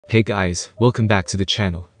Hey guys, welcome back to the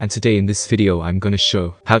channel, and today in this video I'm gonna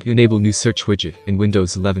show how to enable new search widget in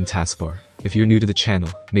Windows 11 taskbar. If you're new to the channel,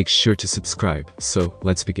 make sure to subscribe. So,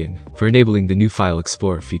 let's begin. For enabling the new File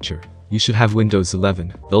Explorer feature, you should have Windows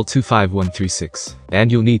 11, L25136,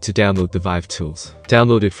 and you'll need to download the Vive tools.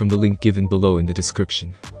 Download it from the link given below in the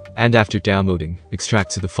description. And after downloading,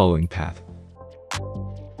 extract to the following path.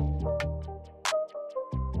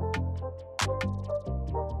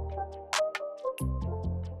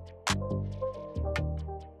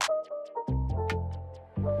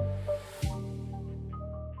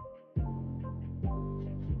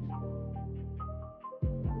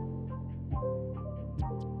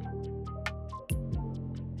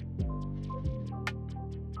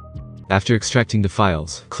 After extracting the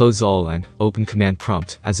files, close all and open Command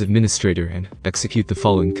Prompt as administrator and execute the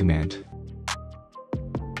following command.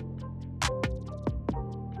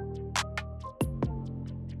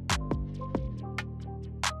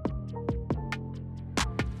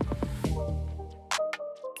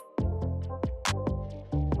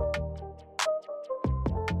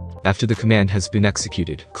 After the command has been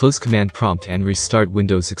executed, close Command Prompt and restart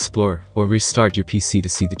Windows Explorer or restart your PC to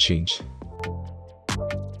see the change.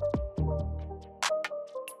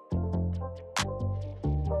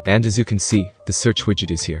 And as you can see, the search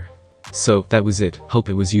widget is here. So, that was it. Hope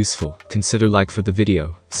it was useful. Consider like for the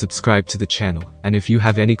video, subscribe to the channel, and if you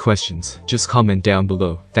have any questions, just comment down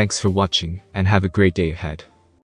below. Thanks for watching, and have a great day ahead.